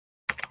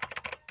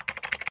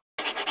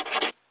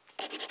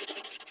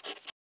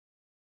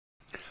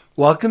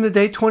Welcome to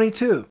day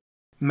 22.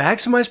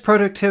 Maximize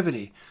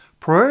productivity,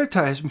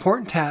 prioritize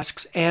important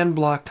tasks, and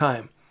block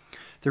time.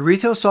 The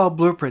Retail Solve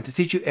Blueprint to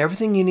teach you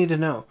everything you need to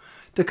know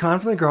to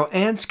confidently grow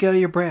and scale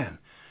your brand,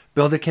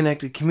 build a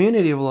connected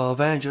community of loyal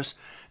evangelists,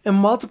 and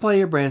multiply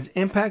your brand's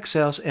impact,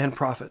 sales, and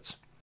profits.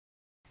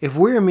 If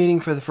we are meeting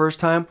for the first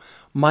time,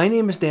 my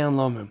name is Dan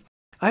Lohman.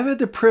 I've had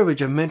the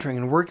privilege of mentoring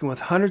and working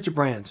with hundreds of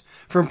brands,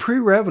 from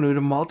pre-revenue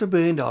to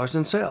multi-billion dollars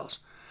in sales.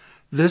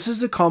 This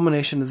is the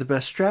culmination of the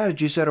best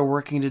strategies that are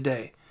working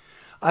today.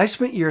 I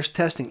spent years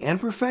testing and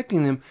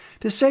perfecting them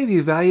to save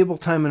you valuable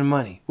time and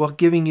money while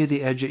giving you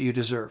the edge that you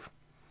deserve.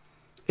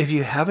 If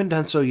you haven't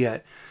done so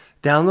yet,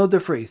 download the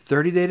free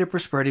 30-Day to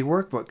Prosperity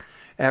Workbook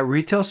at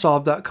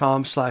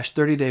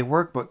retailsolve.com/30-day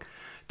workbook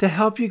to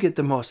help you get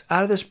the most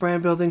out of this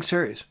brand building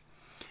series.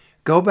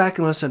 Go back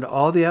and listen to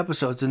all the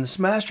episodes in this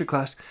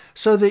masterclass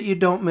so that you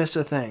don't miss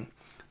a thing.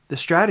 The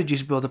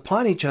strategies build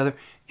upon each other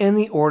in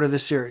the order of the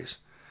series.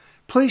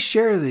 Please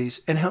share these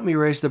and help me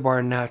raise the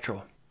bar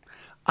natural.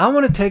 I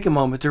want to take a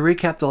moment to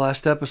recap the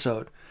last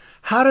episode.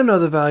 How to know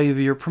the value of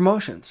your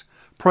promotions.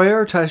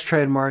 Prioritize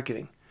trade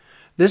marketing.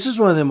 This is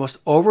one of the most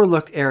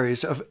overlooked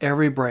areas of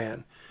every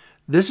brand.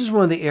 This is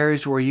one of the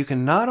areas where you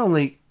can not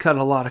only cut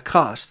a lot of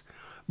costs,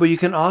 but you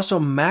can also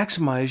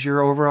maximize your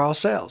overall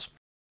sales.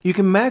 You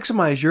can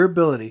maximize your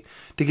ability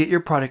to get your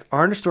product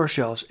on store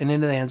shelves and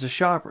into the hands of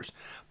shoppers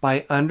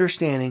by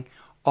understanding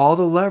all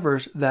the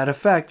levers that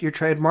affect your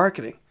trade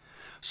marketing.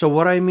 So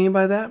what do I mean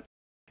by that?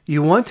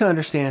 You want to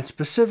understand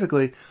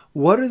specifically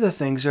what are the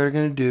things that are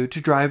going to do to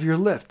drive your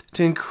lift,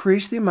 to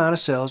increase the amount of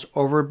sales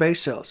over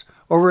base sales,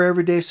 over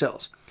everyday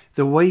sales.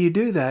 The way you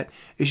do that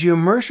is you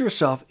immerse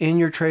yourself in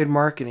your trade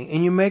marketing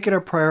and you make it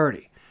a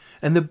priority.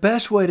 And the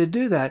best way to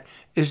do that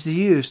is to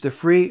use the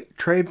free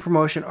trade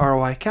promotion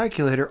ROI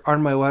calculator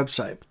on my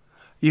website.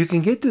 You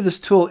can get to this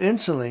tool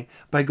instantly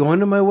by going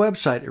to my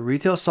website at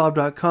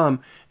retailsolve.com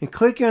and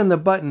clicking on the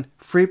button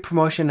Free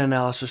Promotion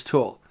Analysis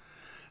Tool.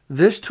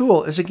 This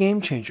tool is a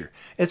game changer.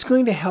 It's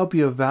going to help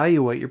you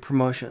evaluate your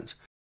promotions.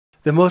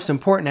 The most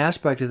important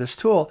aspect of this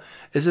tool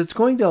is it's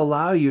going to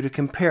allow you to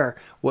compare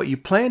what you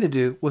plan to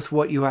do with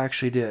what you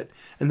actually did.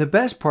 And the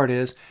best part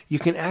is you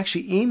can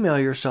actually email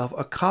yourself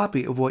a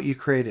copy of what you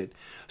created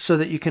so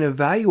that you can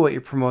evaluate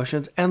your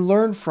promotions and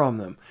learn from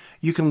them.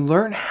 You can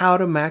learn how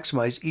to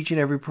maximize each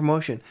and every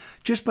promotion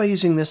just by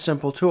using this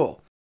simple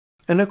tool.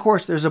 And of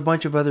course, there's a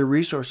bunch of other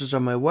resources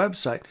on my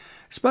website,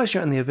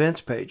 especially on the events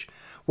page,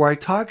 where I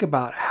talk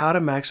about how to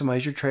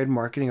maximize your trade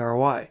marketing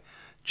ROI.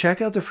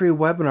 Check out the free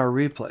webinar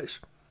replays.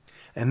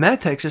 And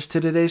that takes us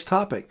to today's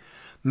topic.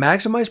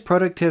 Maximize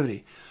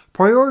productivity,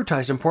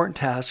 prioritize important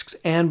tasks,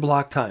 and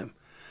block time.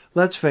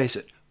 Let's face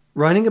it,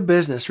 running a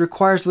business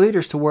requires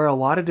leaders to wear a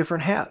lot of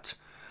different hats.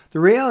 The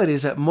reality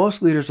is that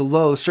most leaders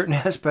loathe certain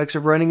aspects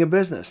of running a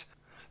business.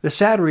 The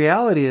sad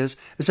reality is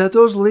that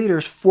those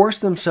leaders force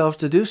themselves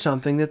to do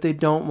something that they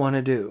don't want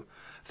to do.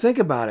 Think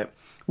about it.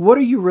 What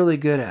are you really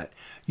good at?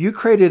 You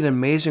created an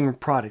amazing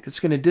product that's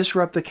going to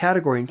disrupt the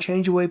category and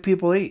change the way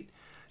people eat.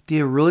 Do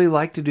you really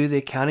like to do the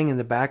accounting and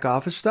the back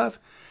office stuff?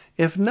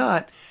 If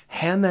not,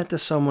 hand that to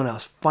someone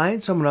else.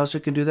 Find someone else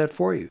who can do that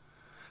for you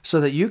so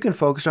that you can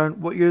focus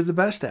on what you're the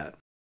best at.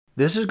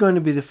 This is going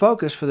to be the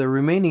focus for the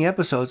remaining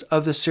episodes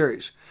of this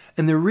series.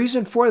 And the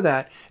reason for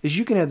that is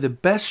you can have the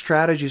best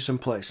strategies in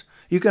place.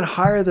 You can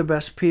hire the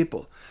best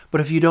people.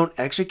 But if you don't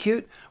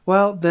execute,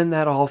 well, then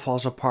that all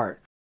falls apart.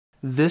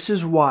 This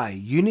is why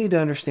you need to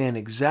understand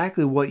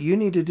exactly what you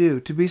need to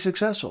do to be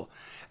successful.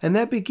 And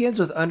that begins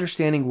with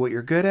understanding what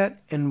you're good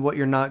at and what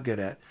you're not good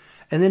at,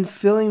 and then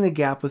filling the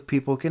gap with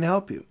people who can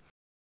help you.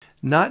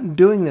 Not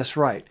doing this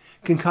right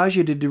can cause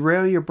you to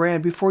derail your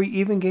brand before you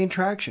even gain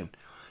traction.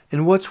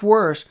 And what's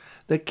worse,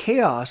 the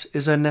chaos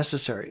is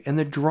unnecessary, and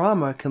the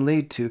drama can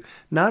lead to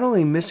not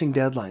only missing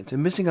deadlines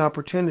and missing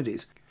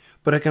opportunities,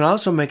 but it can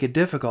also make it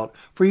difficult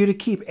for you to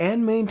keep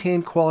and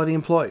maintain quality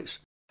employees.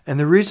 And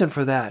the reason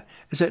for that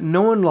is that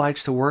no one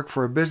likes to work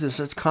for a business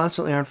that's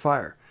constantly on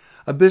fire,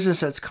 a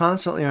business that's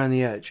constantly on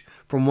the edge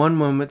from one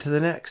moment to the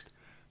next.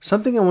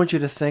 Something I want you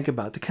to think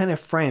about to kind of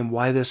frame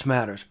why this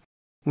matters.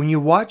 When you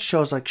watch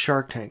shows like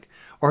Shark Tank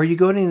or you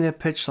go to the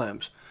pitch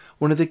slams,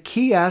 one of the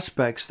key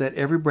aspects that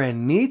every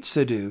brand needs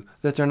to do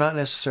that they're not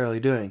necessarily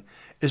doing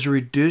is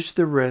reduce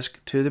the risk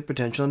to the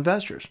potential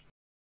investors.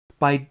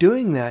 By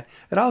doing that,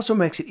 it also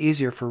makes it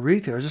easier for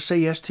retailers to say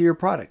yes to your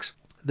products.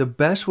 The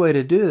best way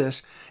to do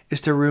this is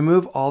to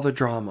remove all the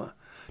drama,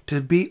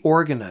 to be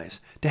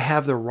organized, to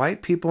have the right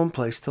people in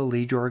place to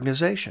lead your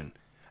organization,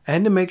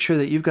 and to make sure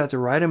that you've got the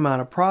right amount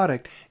of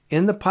product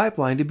in the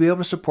pipeline to be able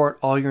to support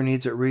all your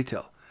needs at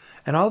retail,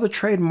 and all the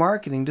trade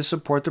marketing to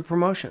support the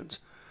promotions.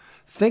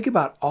 Think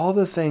about all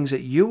the things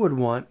that you would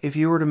want if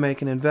you were to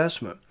make an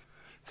investment.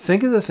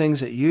 Think of the things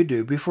that you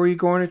do before you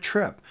go on a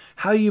trip,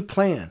 how you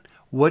plan,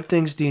 what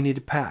things do you need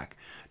to pack.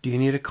 Do you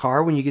need a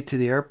car when you get to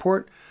the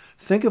airport?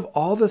 Think of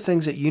all the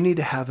things that you need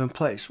to have in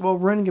place. Well,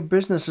 running a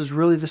business is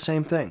really the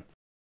same thing.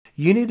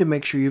 You need to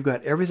make sure you've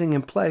got everything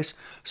in place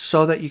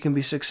so that you can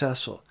be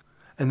successful.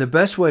 And the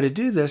best way to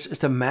do this is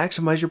to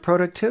maximize your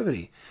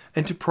productivity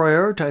and to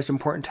prioritize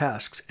important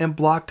tasks and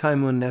block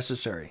time when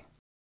necessary.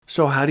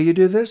 So how do you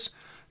do this?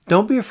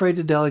 Don't be afraid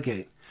to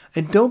delegate,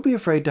 and don't be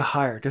afraid to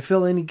hire to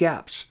fill any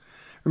gaps.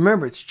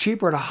 Remember, it's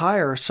cheaper to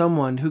hire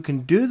someone who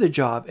can do the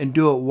job and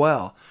do it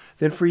well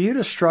than for you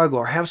to struggle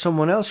or have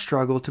someone else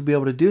struggle to be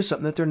able to do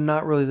something that they're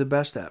not really the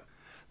best at.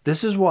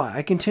 This is why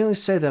I continually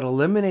say that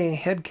eliminating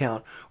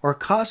headcount or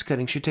cost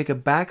cutting should take a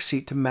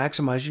backseat to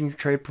maximizing your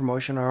trade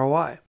promotion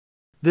ROI.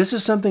 This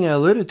is something I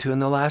alluded to in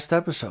the last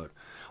episode.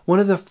 One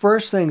of the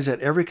first things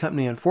that every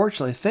company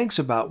unfortunately thinks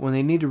about when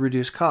they need to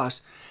reduce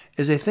costs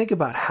is they think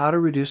about how to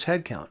reduce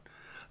headcount.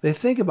 They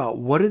think about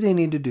what do they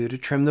need to do to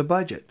trim the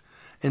budget,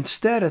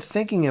 instead of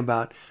thinking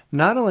about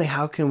not only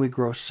how can we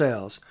grow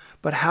sales,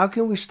 but how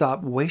can we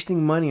stop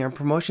wasting money on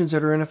promotions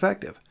that are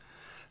ineffective.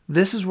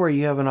 This is where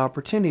you have an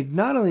opportunity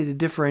not only to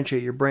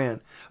differentiate your brand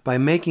by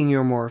making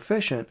you more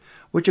efficient,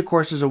 which of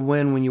course is a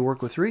win when you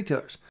work with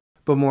retailers,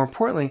 but more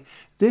importantly,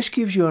 this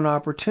gives you an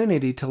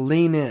opportunity to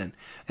lean in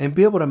and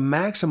be able to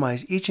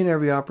maximize each and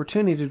every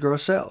opportunity to grow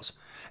sales.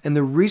 And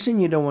the reason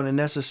you don't want to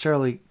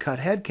necessarily cut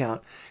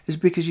headcount is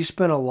because you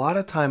spend a lot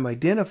of time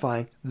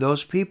identifying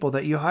those people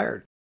that you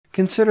hired.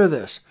 Consider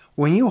this.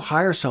 When you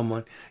hire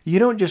someone, you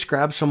don't just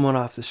grab someone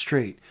off the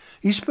street.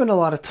 You spend a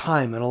lot of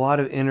time and a lot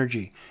of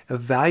energy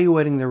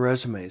evaluating their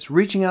resumes,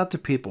 reaching out to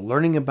people,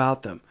 learning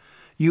about them.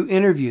 You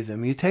interview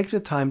them. You take the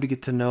time to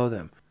get to know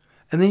them.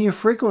 And then you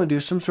frequently do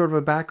some sort of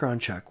a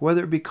background check,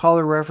 whether it be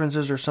caller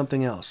references or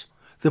something else.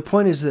 The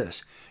point is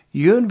this.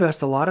 You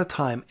invest a lot of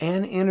time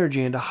and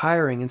energy into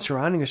hiring and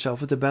surrounding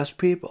yourself with the best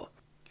people.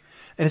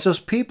 And it's those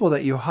people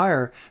that you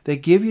hire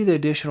that give you the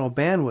additional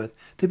bandwidth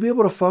to be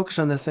able to focus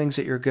on the things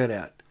that you're good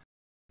at.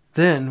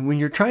 Then, when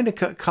you're trying to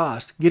cut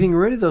costs, getting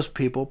rid of those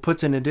people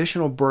puts an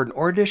additional burden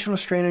or additional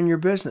strain on your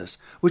business,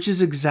 which is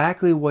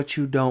exactly what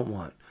you don't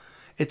want.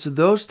 It's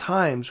those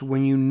times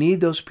when you need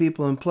those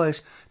people in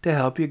place to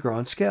help you grow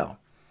and scale.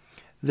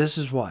 This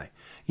is why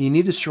you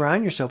need to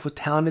surround yourself with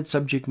talented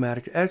subject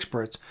matter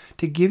experts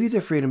to give you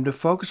the freedom to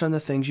focus on the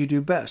things you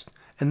do best,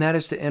 and that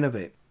is to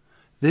innovate.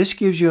 This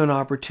gives you an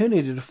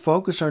opportunity to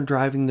focus on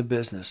driving the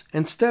business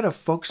instead of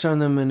focusing on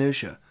the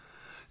minutiae.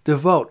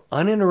 Devote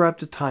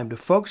uninterrupted time to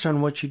focus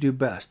on what you do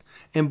best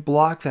and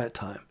block that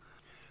time.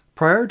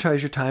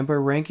 Prioritize your time by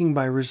ranking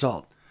by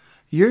result.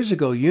 Years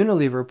ago,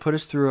 Unilever put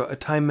us through a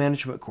time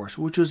management course,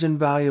 which was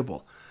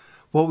invaluable.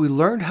 What we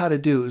learned how to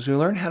do is we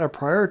learned how to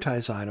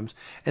prioritize items,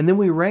 and then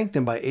we ranked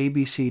them by A,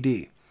 B, C,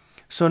 D.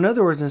 So in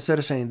other words, instead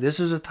of saying this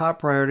is a top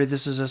priority,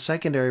 this is a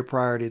secondary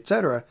priority,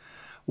 etc.,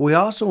 we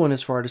also went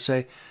as far to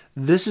say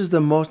this is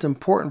the most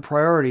important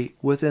priority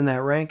within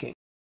that ranking.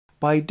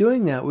 By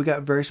doing that, we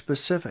got very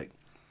specific.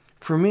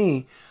 For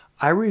me,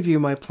 I review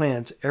my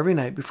plans every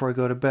night before I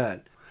go to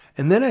bed,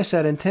 and then I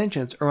set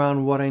intentions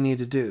around what I need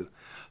to do,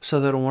 so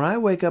that when I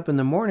wake up in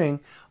the morning,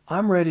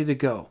 I'm ready to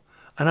go,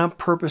 and I'm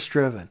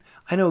purpose-driven.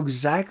 I know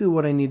exactly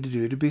what I need to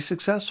do to be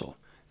successful.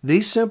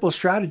 These simple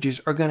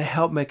strategies are going to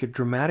help make a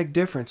dramatic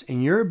difference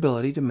in your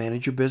ability to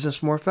manage your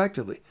business more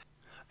effectively,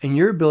 and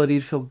your ability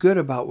to feel good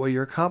about what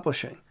you're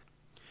accomplishing.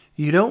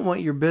 You don't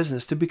want your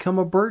business to become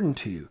a burden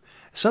to you,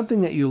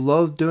 something that you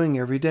loathe doing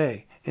every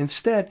day.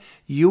 Instead,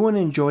 you want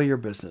to enjoy your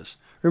business.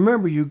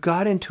 Remember, you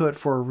got into it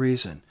for a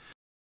reason.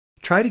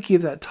 Try to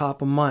keep that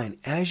top of mind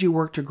as you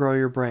work to grow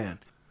your brand.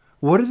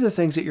 What are the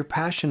things that you're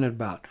passionate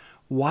about?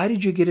 Why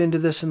did you get into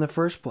this in the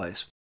first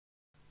place?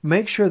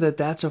 Make sure that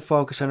that's a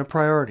focus and a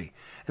priority,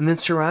 and then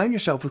surround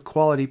yourself with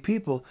quality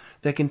people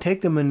that can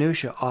take the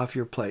minutia off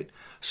your plate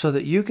so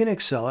that you can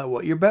excel at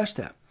what you're best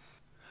at.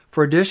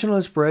 For additional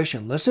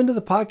inspiration, listen to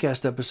the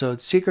podcast episode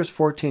Secrets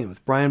 14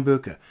 with Brian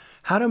Buca,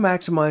 How to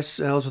Maximize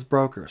Sales with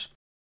Brokers.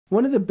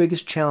 One of the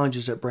biggest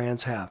challenges that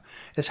brands have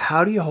is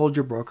how do you hold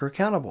your broker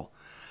accountable?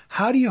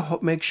 How do you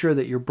make sure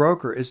that your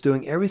broker is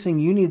doing everything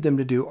you need them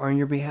to do on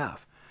your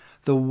behalf?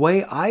 The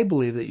way I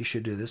believe that you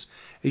should do this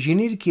is you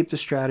need to keep the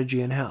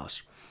strategy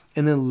in-house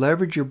and then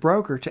leverage your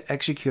broker to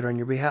execute on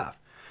your behalf.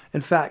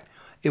 In fact,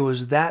 it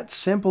was that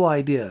simple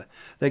idea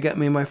that got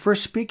me my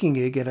first speaking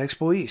gig at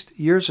Expo East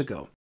years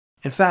ago.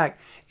 In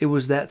fact, it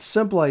was that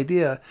simple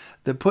idea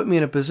that put me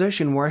in a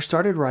position where I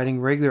started writing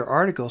regular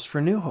articles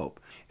for New Hope.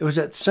 It was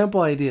that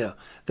simple idea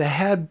that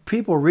had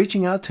people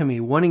reaching out to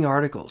me wanting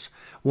articles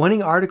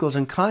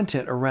and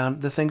content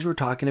around the things we're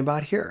talking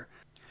about here.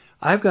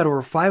 I've got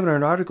over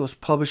 500 articles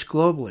published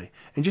globally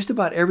in just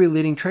about every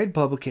leading trade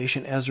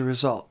publication as a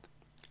result.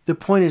 The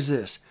point is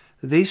this,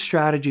 these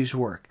strategies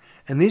work,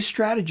 and these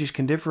strategies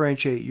can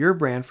differentiate your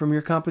brand from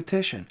your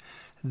competition.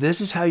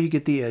 This is how you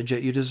get the edge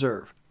that you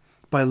deserve,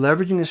 by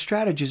leveraging the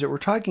strategies that we're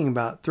talking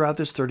about throughout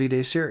this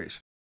 30-day series.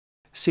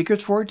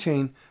 Secrets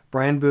 14,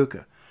 Brian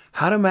Buca,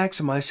 How to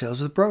Maximize Sales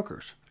with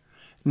Brokers.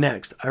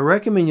 Next, I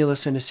recommend you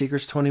listen to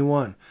Secrets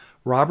 21,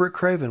 Robert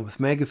Craven with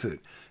Megafood.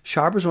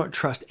 Shoppers want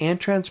trust and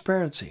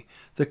transparency,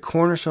 the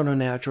cornerstone of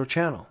natural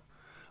channel.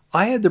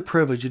 I had the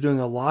privilege of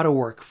doing a lot of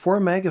work for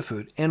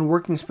Megafood and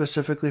working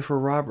specifically for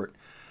Robert.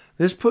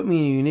 This put me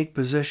in a unique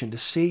position to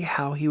see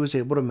how he was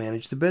able to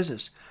manage the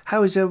business, how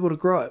he was able to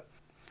grow it.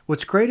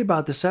 What's great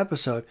about this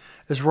episode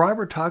is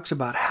Robert talks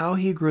about how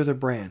he grew the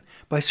brand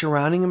by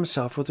surrounding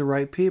himself with the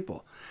right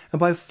people and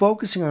by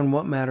focusing on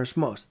what matters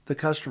most, the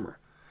customer,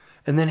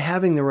 and then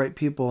having the right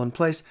people in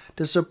place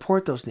to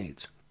support those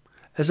needs.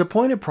 As a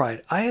point of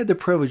pride, I had the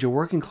privilege of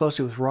working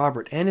closely with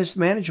Robert and his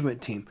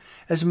management team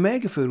as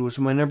Megafood was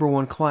my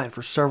 #1 client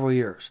for several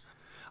years.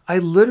 I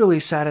literally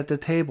sat at the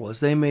table as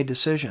they made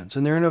decisions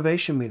in their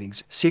innovation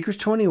meetings. Secrets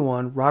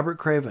 21, Robert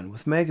Craven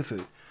with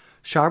Megafood.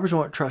 Shoppers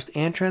want trust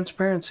and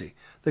transparency,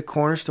 the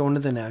cornerstone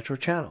of the natural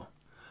channel.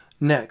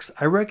 Next,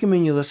 I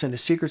recommend you listen to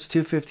Secrets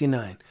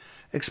 259,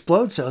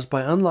 Explode Sales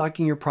by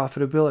Unlocking Your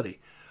Profitability,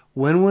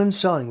 Win-Win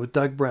Selling with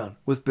Doug Brown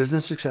with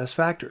Business Success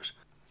Factors.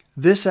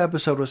 This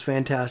episode was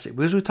fantastic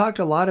because we talked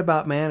a lot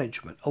about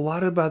management, a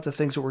lot about the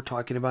things that we're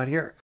talking about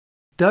here.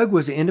 Doug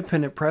was the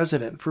independent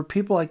president for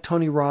people like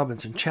Tony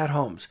Robbins and Chet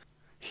Holmes.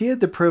 He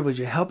had the privilege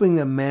of helping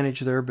them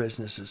manage their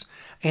businesses,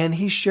 and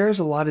he shares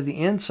a lot of the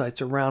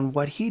insights around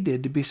what he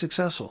did to be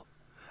successful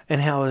and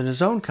how in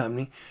his own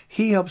company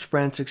he helps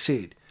brands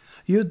succeed.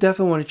 You'll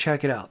definitely want to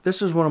check it out.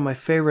 This is one of my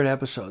favorite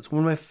episodes,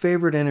 one of my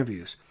favorite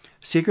interviews.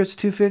 Secrets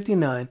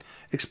 259,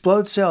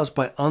 Explode Sales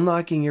by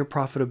Unlocking Your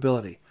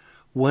Profitability,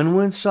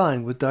 Win-Win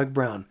Selling with Doug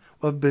Brown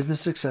of Business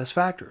Success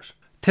Factors.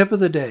 Tip of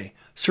the day,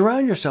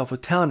 surround yourself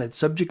with talented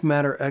subject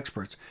matter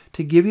experts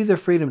to give you the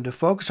freedom to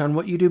focus on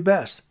what you do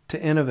best,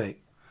 to innovate.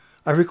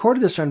 I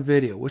recorded this on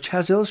video, which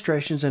has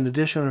illustrations and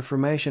additional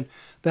information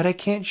that I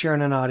can't share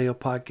in an audio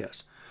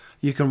podcast.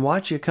 You can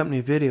watch the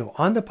accompanying video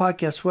on the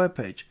podcast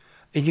webpage,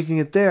 and you can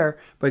get there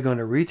by going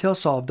to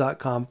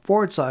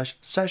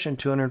retailsolve.com/session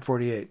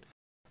 248.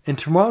 In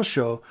tomorrow's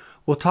show,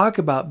 we'll talk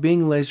about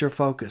being laser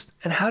focused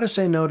and how to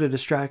say no to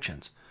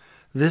distractions.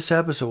 This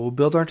episode will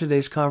build on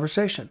today's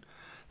conversation.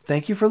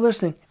 Thank you for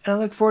listening, and I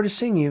look forward to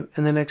seeing you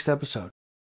in the next episode.